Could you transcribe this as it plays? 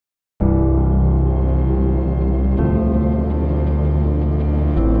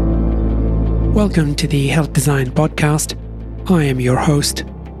Welcome to the Health Design Podcast. I am your host,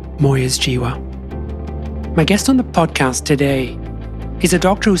 Moyez Jiwa. My guest on the podcast today is a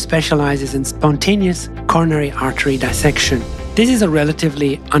doctor who specializes in spontaneous coronary artery dissection. This is a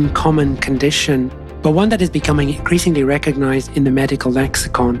relatively uncommon condition, but one that is becoming increasingly recognized in the medical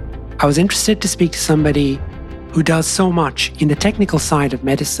lexicon. I was interested to speak to somebody who does so much in the technical side of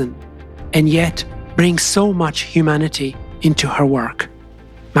medicine and yet brings so much humanity into her work.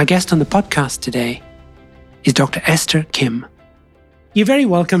 My guest on the podcast today is Dr. Esther Kim. You're very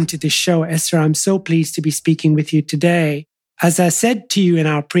welcome to this show, Esther. I'm so pleased to be speaking with you today. As I said to you in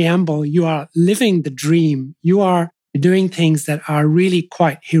our preamble, you are living the dream. You are doing things that are really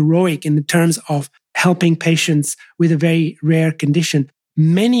quite heroic in the terms of helping patients with a very rare condition.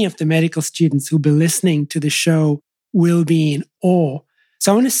 Many of the medical students who'll be listening to the show will be in awe.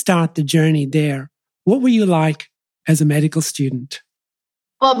 So I want to start the journey there. What were you like as a medical student?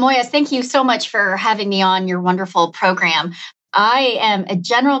 Well, Moyez, thank you so much for having me on your wonderful program. I am a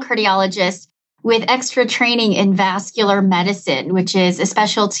general cardiologist with extra training in vascular medicine, which is a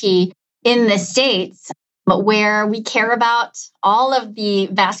specialty in the States, but where we care about all of the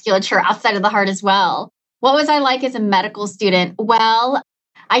vasculature outside of the heart as well. What was I like as a medical student? Well,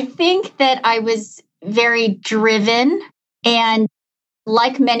 I think that I was very driven, and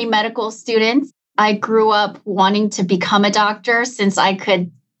like many medical students, I grew up wanting to become a doctor since I could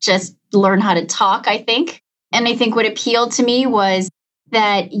just learn how to talk, I think. And I think what appealed to me was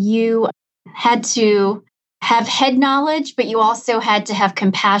that you had to have head knowledge, but you also had to have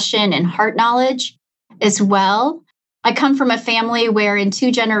compassion and heart knowledge as well. I come from a family where in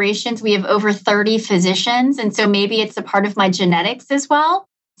 2 generations, we have over 30 physicians. And so maybe it's a part of my genetics as well.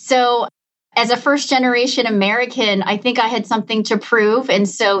 So as a first generation American, I think I had something to prove. And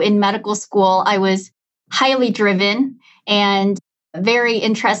so in medical school, I was highly driven and very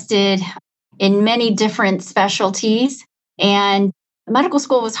interested in many different specialties. And medical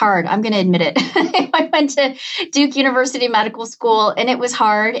school was hard. I'm going to admit it. I went to Duke University Medical School and it was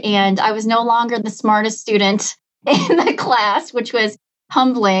hard. And I was no longer the smartest student in the class, which was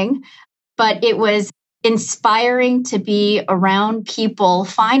humbling, but it was inspiring to be around people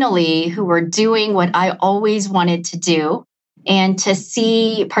finally who were doing what I always wanted to do, and to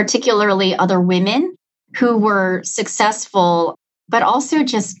see particularly other women who were successful, but also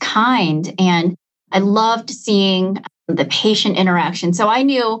just kind. And I loved seeing the patient interaction. So I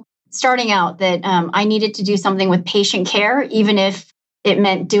knew starting out that I needed to do something with patient care, even if it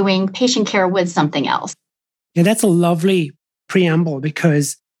meant doing patient care with something else. Yeah, that's a lovely preamble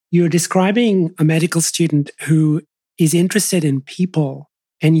because you're describing a medical student who is interested in people,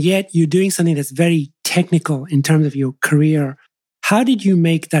 and yet you're doing something that's very technical in terms of your career. How did you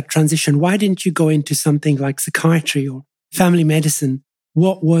make that transition? Why didn't you go into something like psychiatry or family medicine?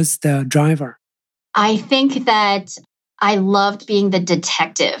 What was the driver? I think that I loved being the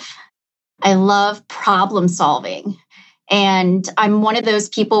detective. I love problem solving. And I'm one of those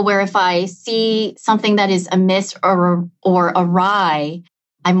people where if I see something that is amiss or awry,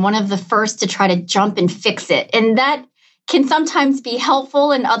 I'm one of the first to try to jump and fix it. And that can sometimes be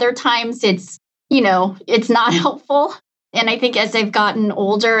helpful, and other times it's not helpful. And I think as I've gotten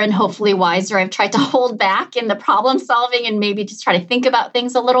older and hopefully wiser, I've tried to hold back in the problem solving and maybe just try to think about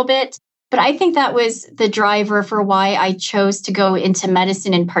things a little bit. But I think that was the driver for why I chose to go into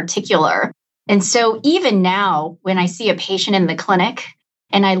medicine in particular. And so even now, when I see a patient in the clinic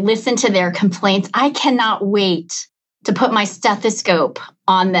and I listen to their complaints, I cannot wait to put my stethoscope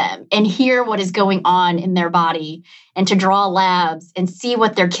on them and hear what is going on in their body, and to draw labs and see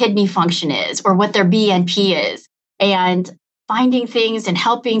what their kidney function is or what their BNP is, and finding things and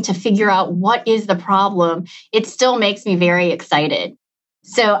helping to figure out what is the problem. It still makes me very excited.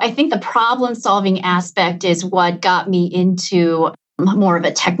 So I think the problem solving aspect is what got me into more of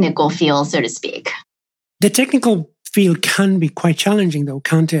a technical field, so to speak. The technical field can be quite challenging though,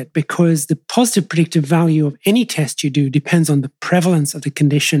 can't it? Because the positive predictive value of any test you do depends on the prevalence of the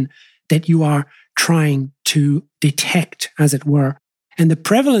condition that you are trying to detect, as it were. And the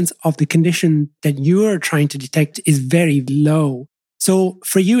prevalence of the condition that you're trying to detect is very low. So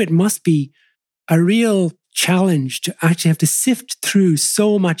for you, it must be a real challenge to actually have to sift through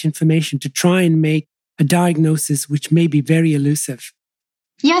so much information to try and make a diagnosis which may be very elusive.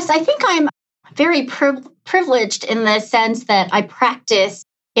 Yes, I think I'm very privileged in the sense that I practice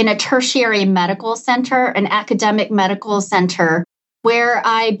in a tertiary medical center, an academic medical center, where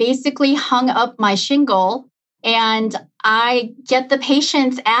I basically hung up my shingle and I get the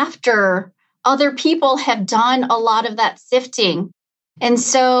patients after other people have done a lot of that sifting. And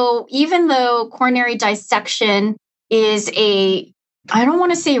so even though coronary dissection is a I don't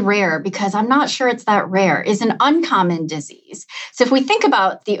want to say rare because I'm not sure it's that rare, is an uncommon disease. So if we think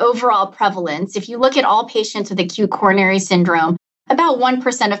about the overall prevalence, if you look at all patients with acute coronary syndrome, about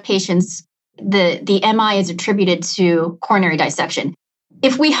 1% of patients, the MI is attributed to coronary dissection.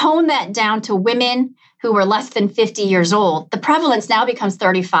 If we hone that down to women who are less than 50 years old, the prevalence now becomes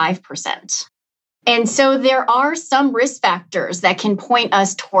 35%. And so there are some risk factors that can point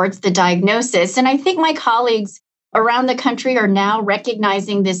us towards the diagnosis. And I think my colleagues around the country are now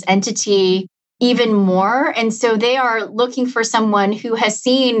recognizing this entity even more. And so they are looking for someone who has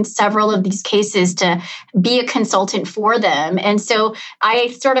seen several of these cases to be a consultant for them. And so I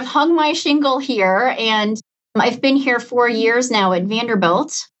sort of hung my shingle here, and I've been here 4 years now at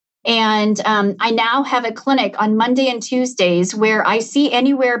Vanderbilt. And I now have a clinic on Monday and Tuesdays where I see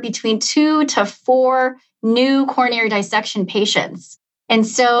anywhere between 2 to 4 new coronary dissection patients. And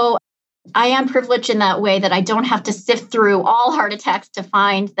so I am privileged in that way that I don't have to sift through all heart attacks to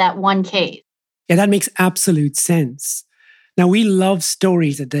find that one case. Yeah, that makes absolute sense. Now, we love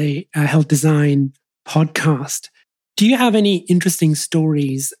stories at the Health Design podcast. Do you have any interesting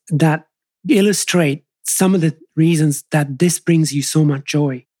stories that illustrate some of the reasons that this brings you so much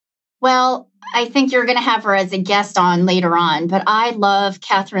joy? Well, I think you're going to have her as a guest on later on, but I love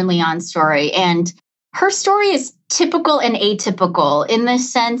Catherine Leon's story. And her story is typical and atypical in the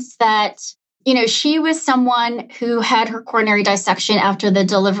sense that, she was someone who had her coronary dissection after the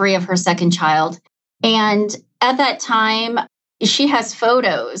delivery of her second child. And at that time, she has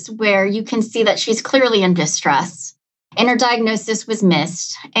photos where you can see that she's clearly in distress. And her diagnosis was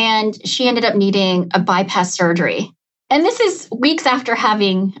missed. And she ended up needing a bypass surgery. And this is weeks after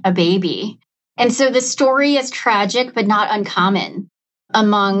having a baby. And so the story is tragic, but not uncommon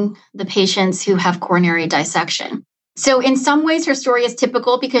among the patients who have coronary dissection. So in some ways, her story is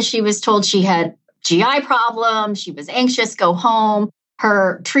typical because she was told she had GI problems. She was anxious, go home.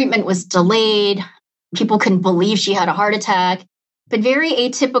 Her treatment was delayed. People couldn't believe she had a heart attack, but very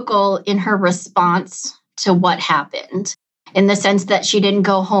atypical in her response to what happened, in the sense that she didn't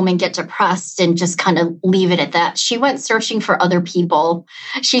go home and get depressed and just kind of leave it at that. She went searching for other people.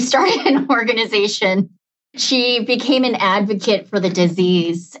 She started an organization. She became an advocate for the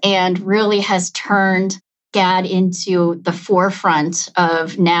disease and really has turned SCAD into the forefront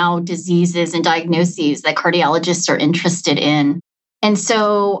of now diseases and diagnoses that cardiologists are interested in. And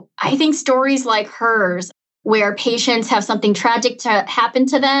so I think stories like hers, where patients have something tragic to happen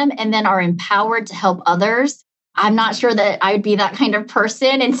to them and then are empowered to help others, I'm not sure that I would be that kind of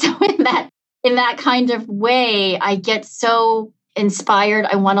person. And so in that kind of way, I get so inspired.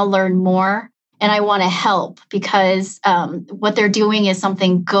 I want to learn more and I want to help because what they're doing is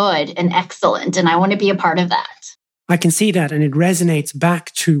something good and excellent. And I want to be a part of that. I can see that. And it resonates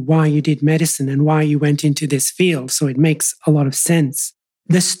back to why you did medicine and why you went into this field. So it makes a lot of sense.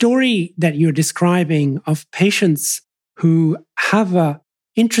 The story that you're describing of patients who have a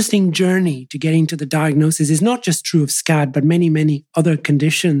interesting journey to getting to the diagnosis is not just true of SCAD, but many, many other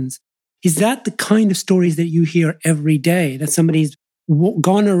conditions. Is that the kind of stories that you hear every day, that somebody's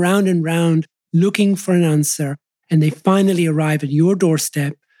gone around and round looking for an answer and they finally arrive at your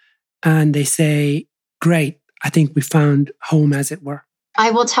doorstep and they say, great, I think we found home, as it were?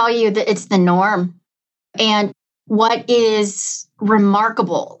 I will tell you that it's the norm. And what is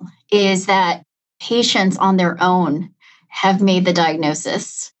remarkable is that patients on their own have made the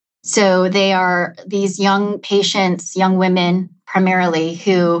diagnosis. So they are these young patients, young women primarily,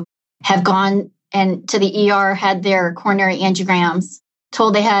 who have gone and to the ER, had their coronary angiograms,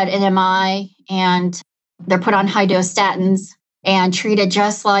 told they had an MI, and they're put on high-dose statins and treated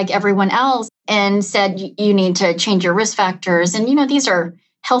just like everyone else and said, you need to change your risk factors. And, these are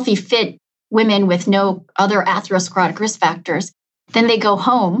healthy, fit women with no other atherosclerotic risk factors. Then they go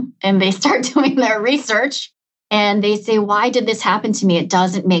home and they start doing their research and they say, why did this happen to me? It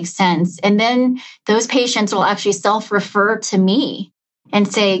doesn't make sense. And then those patients will actually self-refer to me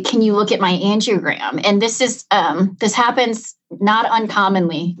and say, can you look at my angiogram? And this happens not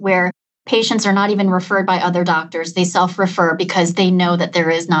uncommonly, where patients are not even referred by other doctors. They self-refer because they know that there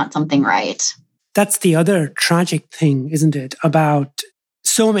is not something right. That's the other tragic thing, isn't it, about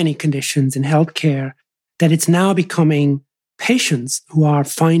so many conditions in healthcare, that it's now becoming patients who are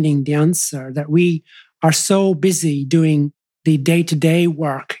finding the answer, that we are so busy doing the day-to-day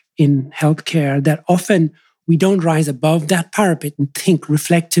work in healthcare that often we don't rise above that parapet and think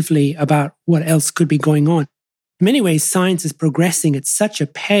reflectively about what else could be going on. In many ways, science is progressing at such a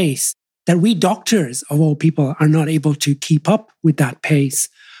pace that we doctors, of all people, are not able to keep up with that pace.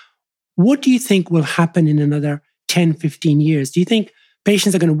 What do you think will happen in another 10, 15 years? Do you think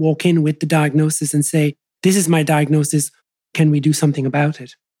patients are going to walk in with the diagnosis and say, this is my diagnosis, can we do something about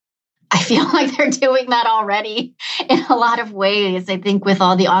it? I feel like they're doing that already in a lot of ways. I think with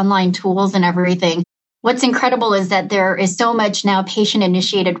all the online tools and everything. What's incredible is that there is so much now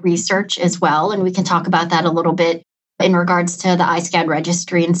patient-initiated research as well. And we can talk about that a little bit in regards to the SCAD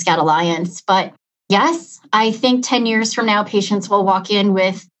registry and SCAD Alliance. But yes, I think 10 years from now, patients will walk in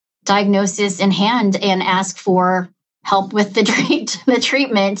with diagnosis in hand and ask for help with the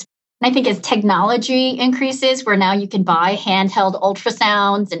treatment. And I think as technology increases, where now you can buy handheld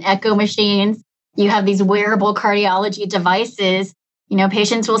ultrasounds and echo machines, you have these wearable cardiology devices.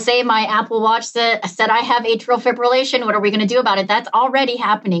 Patients will say, my Apple Watch said I have atrial fibrillation. What are we going to do about it? That's already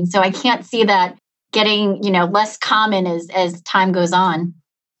happening. So I can't see that getting, less common as time goes on.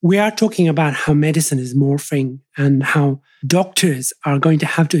 We are talking about how medicine is morphing and how doctors are going to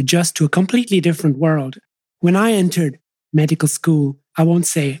have to adjust to a completely different world. When I entered medical school, I won't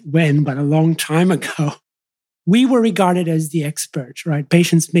say when, but a long time ago, we were regarded as the experts, right?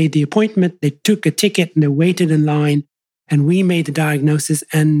 Patients made the appointment, they took a ticket and they waited in line, and we made the diagnosis.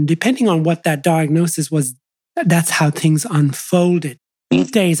 And depending on what that diagnosis was, that's how things unfolded.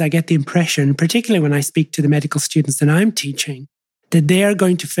 These days, I get the impression, particularly when I speak to the medical students that I'm teaching, that they are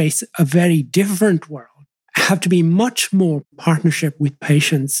going to face a very different world, have to be much more partnership with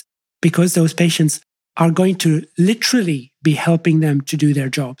patients, because those patients are going to literally be helping them to do their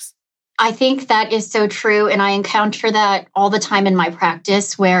jobs. I think that is so true. And I encounter that all the time in my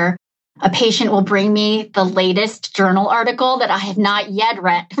practice, where a patient will bring me the latest journal article that I have not yet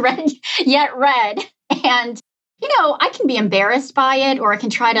read. And, I can be embarrassed by it, or I can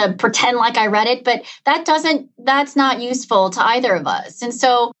try to pretend like I read it, but that's not useful to either of us. And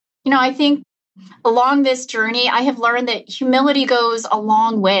so, I think along this journey, I have learned that humility goes a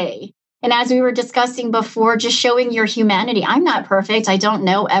long way. And as we were discussing before, just showing your humanity. I'm not perfect. I don't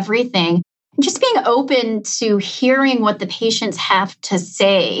know everything. Just being open to hearing what the patients have to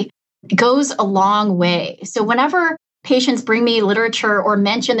say goes a long way. So whenever patients bring me literature or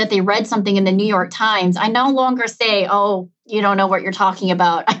mention that they read something in the New York Times, I no longer say, oh, you don't know what you're talking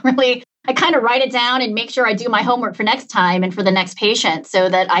about. I kind of write it down and make sure I do my homework for next time and for the next patient so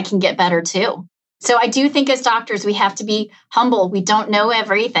that I can get better too. So I do think as doctors, we have to be humble. We don't know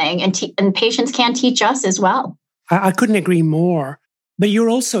everything, and patients can teach us as well. I couldn't agree more. But you're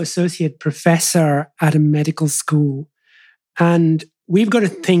also associate professor at a medical school. And we've got to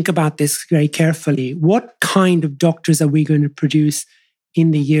think about this very carefully. What kind of doctors are we going to produce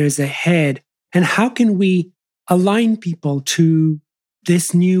in the years ahead? And how can we align people to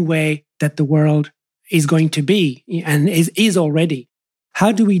this new way that the world is going to be and is already?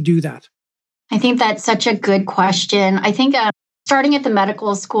 How do we do that? I think that's such a good question. I think starting at the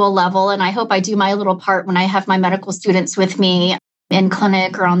medical school level, and I hope I do my little part when I have my medical students with me in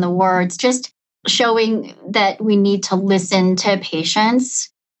clinic or on the wards, just showing that we need to listen to patients,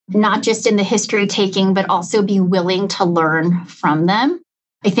 not just in the history taking, but also be willing to learn from them.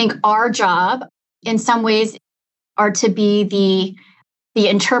 I think our job in some ways are to be the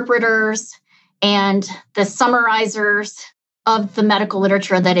interpreters and the summarizers of the medical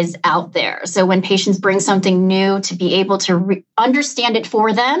literature that is out there. So when patients bring something new, to be able to understand it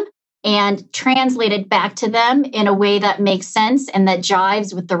for them and translate it back to them in a way that makes sense and that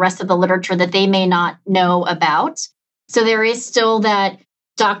jives with the rest of the literature that they may not know about. So there is still that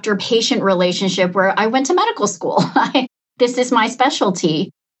doctor-patient relationship where I went to medical school. This is my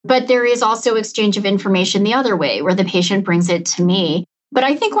specialty. But there is also exchange of information the other way, where the patient brings it to me. But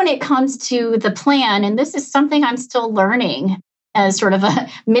I think when it comes to the plan, and this is something I'm still learning as sort of a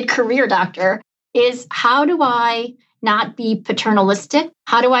mid-career doctor, is how do I not be paternalistic?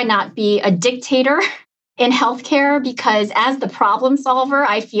 How do I not be a dictator in healthcare? Because as the problem solver,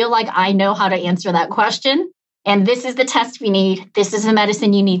 I feel like I know how to answer that question. And this is the test we need. This is the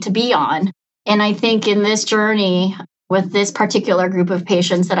medicine you need to be on. And I think in this journey with this particular group of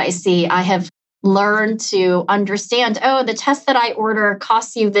patients that I see, I have learn to understand, oh, the test that I order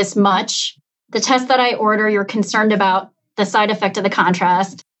costs you this much. The test that I order, you're concerned about the side effect of the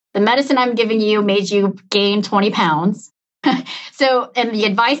contrast. The medicine I'm giving you made you gain 20 pounds. And the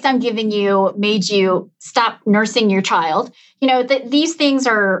advice I'm giving you made you stop nursing your child. These things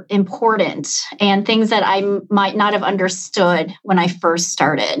are important and things that I might not have understood when I first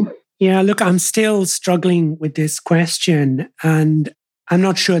started. Yeah, look, I'm still struggling with this question, and I'm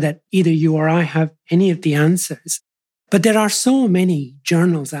not sure that either you or I have any of the answers, but there are so many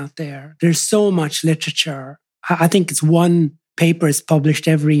journals out there. There's so much literature. I think it's one paper is published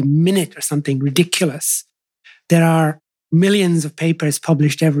every minute or something ridiculous. There are millions of papers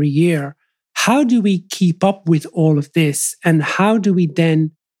published every year. How do we keep up with all of this? And how do we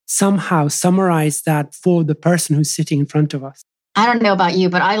then somehow summarize that for the person who's sitting in front of us? I don't know about you,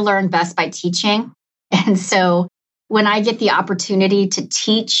 but I learn best by teaching. And so when I get the opportunity to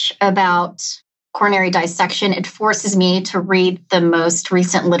teach about coronary dissection, it forces me to read the most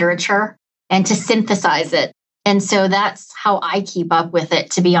recent literature and to synthesize it. And so that's how I keep up with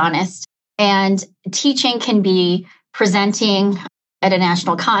it, to be honest. And teaching can be presenting at a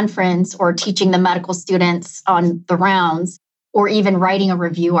national conference or teaching the medical students on the rounds or even writing a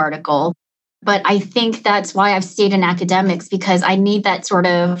review article. But I think that's why I've stayed in academics, because I need that sort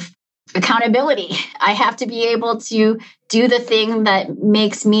of accountability. I have to be able to do the thing that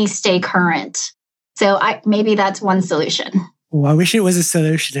makes me stay current. So maybe that's one solution. Oh, I wish it was a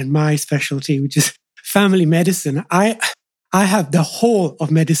solution in my specialty, which is family medicine. I have the whole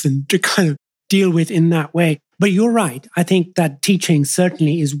of medicine to kind of deal with in that way. But you're right. I think that teaching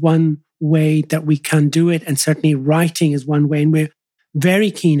certainly is one way that we can do it. And certainly writing is one way. And we're very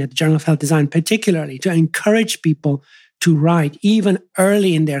keen at the Journal of Health Design, particularly to encourage people to write even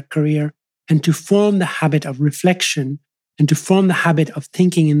early in their career and to form the habit of reflection and to form the habit of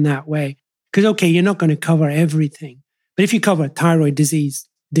thinking in that way. Because, okay, you're not going to cover everything. But if you cover thyroid disease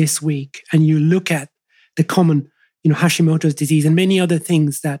this week and you look at the common, Hashimoto's disease and many other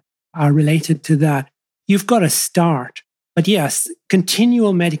things that are related to that, you've got to start. But yes,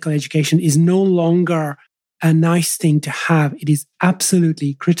 continual medical education is no longer a nice thing to have. It is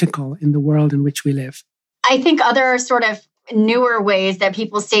absolutely critical in the world in which we live. I think other sort of newer ways that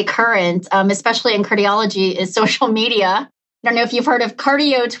people stay current, especially in cardiology, is social media. I don't know if you've heard of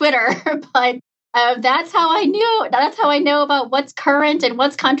cardio Twitter, but that's how I know about what's current and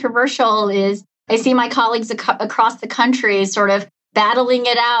what's controversial. Is I see my colleagues across the country sort of battling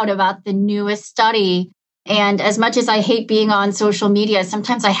it out about the newest study. And as much as I hate being on social media,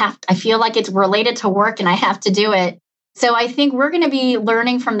 sometimes I feel like it's related to work and I have to do it. So I think we're going to be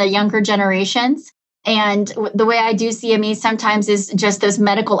learning from the younger generations. And the way I do CME sometimes is just those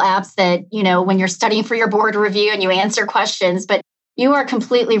medical apps that, when you're studying for your board review and you answer questions. But you are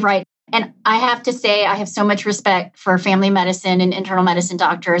completely right. And I have to say, I have so much respect for family medicine and internal medicine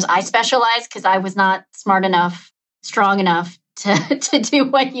doctors. I specialize because I was not smart enough, strong enough to do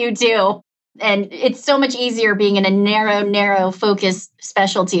what you do. And it's so much easier being in a narrow focused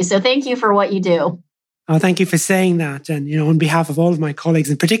specialty. So thank you for what you do. Oh, thank you for saying that. And, on behalf of all of my colleagues,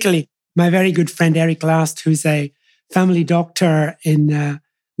 and particularly my very good friend, Eric Last, who's a family doctor in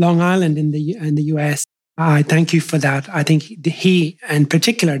Long Island in the US, I thank you for that. I think he in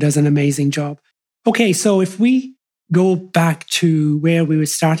particular does an amazing job. Okay, so if we go back to where we were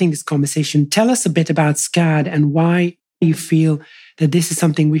starting this conversation, tell us a bit about SCAD and why you feel that this is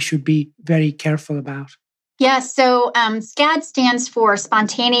something we should be very careful about. Yeah, so SCAD stands for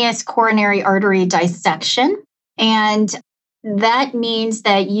spontaneous coronary artery dissection. And that means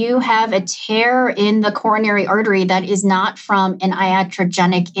that you have a tear in the coronary artery that is not from an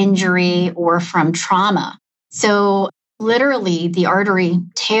iatrogenic injury or from trauma. So literally, the artery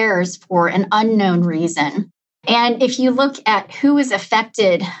tears for an unknown reason. And if you look at who is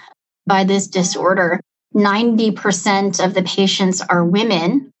affected by this disorder, 90% of the patients are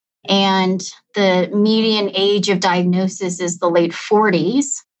women, and the median age of diagnosis is the late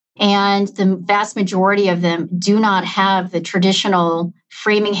 40s. And the vast majority of them do not have the traditional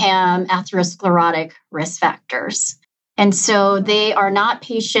Framingham atherosclerotic risk factors. And so they are not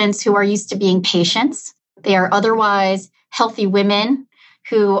patients who are used to being patients. They are otherwise healthy women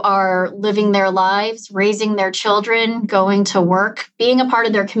who are living their lives, raising their children, going to work, being a part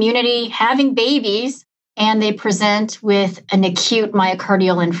of their community, having babies, and they present with an acute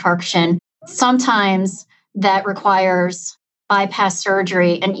myocardial infarction. Sometimes that requires bypass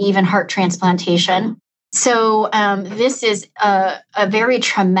surgery and even heart transplantation. So this is a very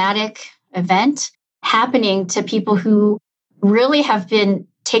traumatic event happening to people who really have been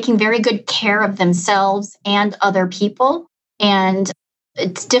taking very good care of themselves and other people. And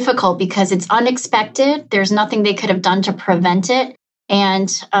it's difficult because it's unexpected. There's nothing they could have done to prevent it. And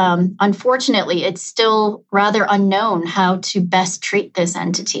unfortunately, it's still rather unknown how to best treat this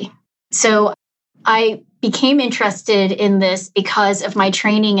entity. So I became interested in this because of my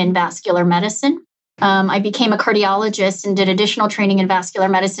training in vascular medicine. I became a cardiologist and did additional training in vascular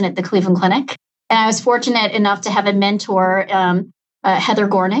medicine at the Cleveland Clinic. And I was fortunate enough to have a mentor, Heather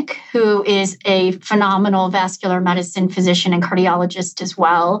Gornick, who is a phenomenal vascular medicine physician and cardiologist as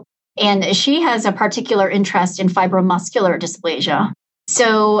well. And she has a particular interest in fibromuscular dysplasia.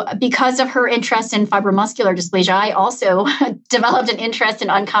 So because of her interest in fibromuscular dysplasia, I also developed an interest in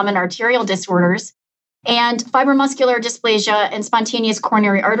uncommon arterial disorders. And fibromuscular dysplasia and spontaneous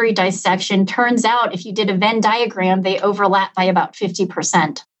coronary artery dissection, turns out if you did a Venn diagram, they overlap by about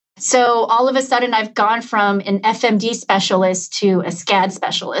 50%. So all of a sudden, I've gone from an FMD specialist to a SCAD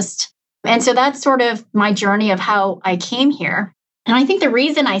specialist. And so that's sort of my journey of how I came here. And I think the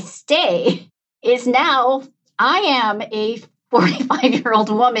reason I stay is now I am a 45-year-old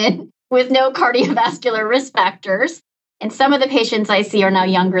woman with no cardiovascular risk factors. And some of the patients I see are now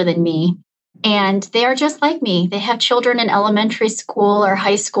younger than me. And they are just like me. They have children in elementary school or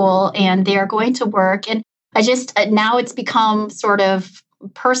high school, and they are going to work. And now it's become sort of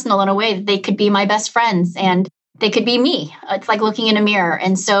personal in a way that they could be my best friends and they could be me. It's like looking in a mirror.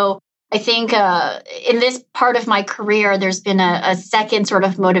 And so I think in this part of my career, there's been a second sort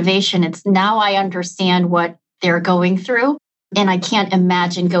of motivation. It's now I understand what they're going through, and I can't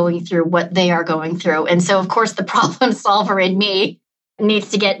imagine going through what they are going through. And so, of course, the problem solver in me needs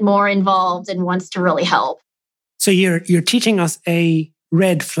to get more involved and wants to really help. So you're teaching us a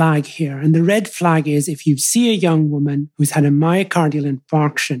red flag here. And the red flag is if you see a young woman who's had a myocardial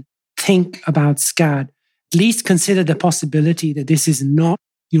infarction, think about SCAD. At least consider the possibility that this is not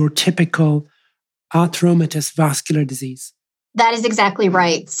your typical arthromatous vascular disease. That is exactly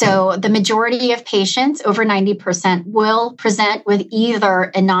right. So the majority of patients, over 90%, will present with either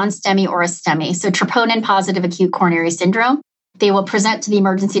a non-STEMI or a STEMI. So troponin positive acute coronary syndrome. They will present to the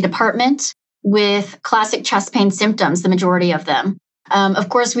emergency department with classic chest pain symptoms, the majority of them. Of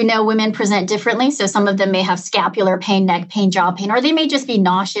course, we know women present differently. So some of them may have scapular pain, neck pain, jaw pain, or they may just be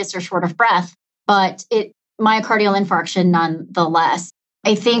nauseous or short of breath, but myocardial infarction nonetheless.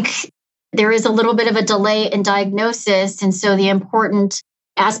 I think there is a little bit of a delay in diagnosis. And so the important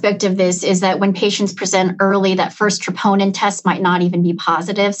aspect of this is that when patients present early, that first troponin test might not even be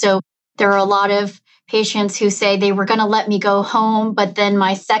positive. So there are a lot of patients who say they were going to let me go home, but then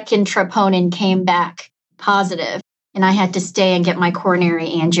my second troponin came back positive and I had to stay and get my coronary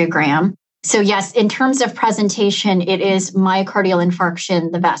angiogram. So yes, in terms of presentation, it is myocardial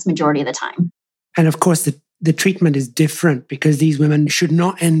infarction the vast majority of the time. And of course, the treatment is different because these women should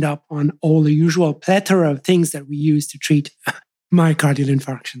not end up on all the usual plethora of things that we use to treat myocardial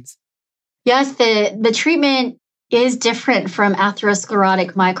infarctions. Yes, the treatment is different from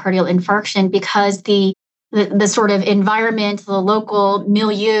atherosclerotic myocardial infarction because the sort of environment, the local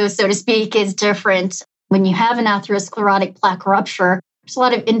milieu, so to speak, is different. When you have an atherosclerotic plaque rupture, there's a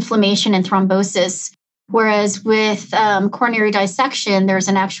lot of inflammation and thrombosis. Whereas with coronary dissection, there's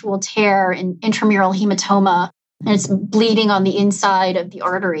an actual tear in intramural hematoma, and it's bleeding on the inside of the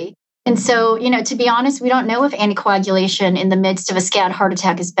artery. And so, to be honest, we don't know if anticoagulation in the midst of a SCAD heart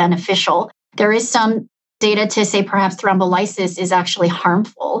attack is beneficial. There is some data to say perhaps thrombolysis is actually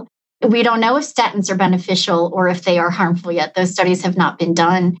harmful. We don't know if statins are beneficial or if they are harmful yet. Those studies have not been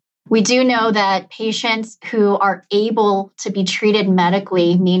done. We do know that patients who are able to be treated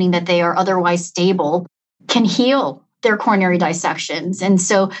medically, meaning that they are otherwise stable, can heal their coronary dissections. And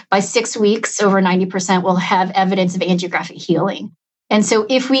so by 6 weeks, over 90% will have evidence of angiographic healing. And so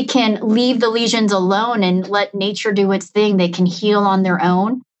if we can leave the lesions alone and let nature do its thing, they can heal on their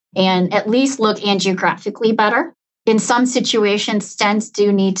own and at least look angiographically better. In some situations, stents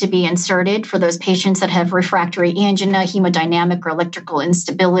do need to be inserted for those patients that have refractory angina, hemodynamic or electrical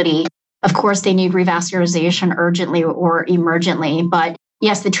instability. Of course, they need revascularization urgently or emergently. But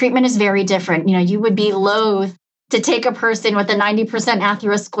yes, the treatment is very different. You would be loath to take a person with a 90%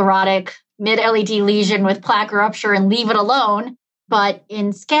 atherosclerotic mid-LED lesion with plaque rupture and leave it alone. But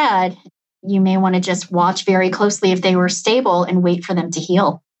in SCAD, you may want to just watch very closely if they were stable and wait for them to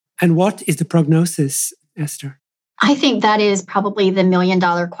heal. And what is the prognosis, Esther? I think that is probably the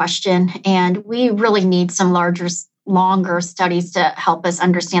million-dollar question. And we really need some longer studies to help us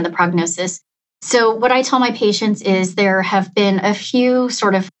understand the prognosis. So what I tell my patients is there have been a few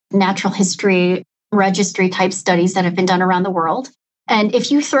sort of natural history registry type studies that have been done around the world. And if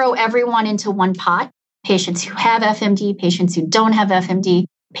you throw everyone into one pot, patients who have FMD, patients who don't have FMD,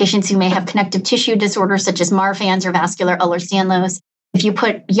 patients who may have connective tissue disorders such as Marfan's or vascular Ehlers-Danlos, if you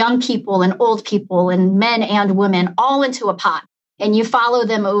put young people and old people and men and women all into a pot and you follow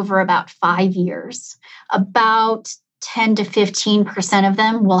them over about 5 years, about 10 to 15% of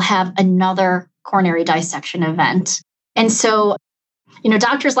them will have another coronary dissection event. And so,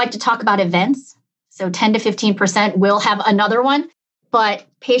 doctors like to talk about events. So 10 to 15% will have another one, but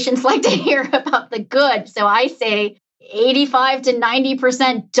patients like to hear about the good. So I say 85 to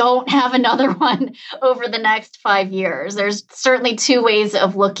 90% don't have another one over the next 5 years. There's certainly two ways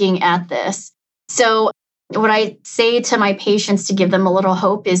of looking at this. So what I say to my patients to give them a little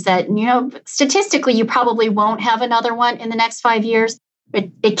hope is that, statistically, you probably won't have another one in the next 5 years, but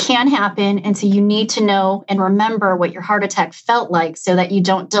it can happen. And so you need to know and remember what your heart attack felt like so that you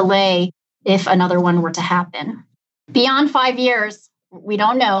don't delay if another one were to happen. Beyond 5 years, We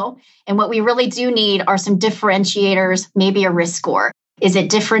don't know. And what we really do need are some differentiators, maybe a risk score. Is it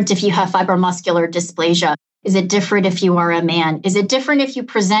different if you have fibromuscular dysplasia? Is it different if you are a man? Is it different if you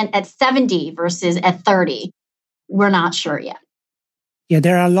present at 70 versus at 30? We're not sure yet. Yeah,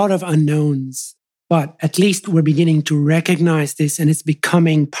 there are a lot of unknowns, but at least we're beginning to recognize this, and it's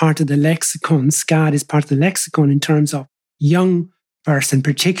becoming part of the lexicon. SCAD is part of the lexicon in terms of young person,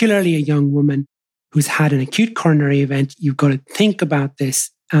 particularly a young woman who's had an acute coronary event. You've got to think about this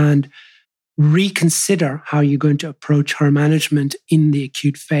and reconsider how you're going to approach her management in the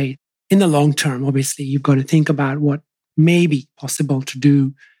acute phase. In the long term, obviously, you've got to think about what may be possible to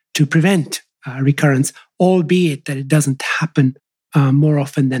do to prevent recurrence, albeit that it doesn't happen more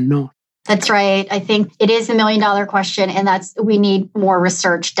often than not. That's right. I think it is the $1 million question, and we need more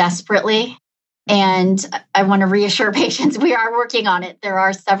research desperately. And I want to reassure patients we are working on it. There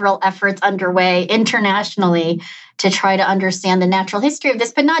are several efforts underway internationally to try to understand the natural history of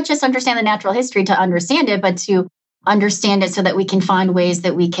this, but not just understand the natural history to understand it, but to understand it so that we can find ways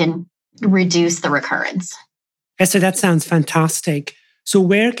that we can reduce the recurrence. Esther, that sounds fantastic. So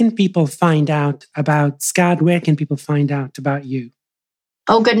where can people find out about SCAD? Where can people find out about you?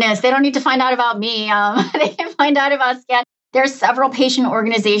 Oh, goodness. They don't need to find out about me. They can find out about SCAD. There are several patient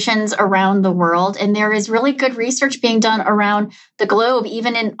organizations around the world, and there is really good research being done around the globe,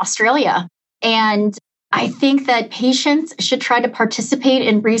 even in Australia. And I think that patients should try to participate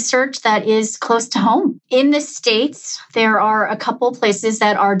in research that is close to home. In the States, there are a couple places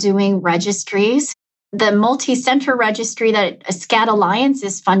that are doing registries. The multi-center registry that SCAD Alliance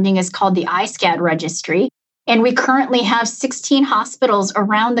is funding is called the iSCAD Registry. And we currently have 16 hospitals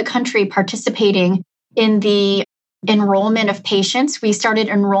around the country participating in the enrollment of patients. We started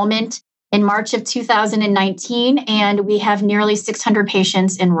enrollment in March of 2019, and we have nearly 600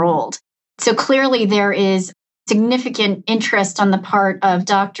 patients enrolled. So clearly there is significant interest on the part of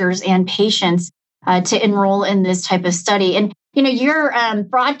doctors and patients to enroll in this type of study. And, your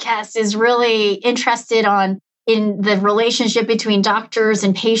broadcast is really interested in the relationship between doctors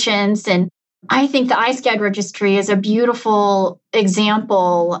and patients. And I think the iSCAD registry is a beautiful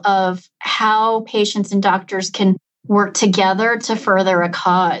example of how patients and doctors can work together to further a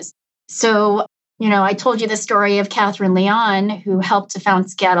cause. So, I told you the story of Catherine Leon, who helped to found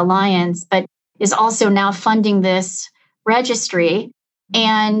SCAD Alliance, but is also now funding this registry.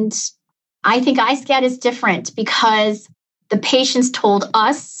 And I think iSCAD is different because the patients told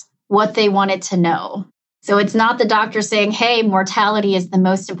us what they wanted to know. So it's not the doctor saying, hey, mortality is the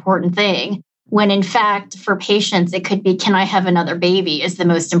most important thing. When in fact, for patients, it could be, can I have another baby is the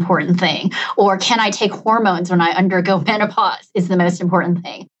most important thing. Or can I take hormones when I undergo menopause is the most important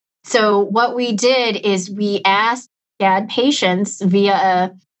thing. So what we did is we asked SCAD patients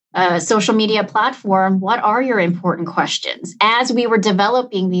via a social media platform, what are your important questions as we were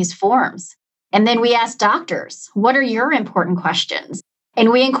developing these forms? And then we asked doctors, what are your important questions? And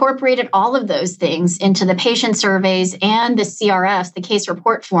we incorporated all of those things into the patient surveys and the CRFs, the case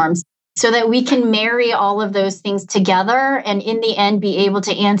report forms, so that we can marry all of those things together and in the end be able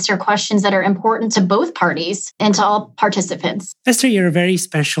to answer questions that are important to both parties and to all participants. Esther, you're a very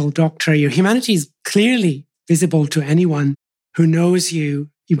special doctor. Your humanity is clearly visible to anyone who knows you.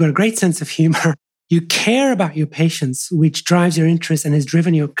 You've got a great sense of humor. You care about your patients, which drives your interest and has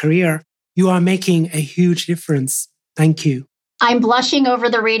driven your career. You are making a huge difference. Thank you. I'm blushing over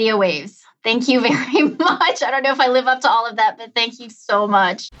the radio waves. Thank you very much. I don't know if I live up to all of that, but thank you so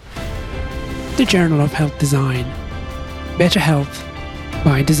much. The Journal of Health Design. Better health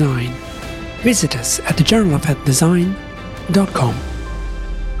by design. Visit us at thejournalofhealthdesign.com.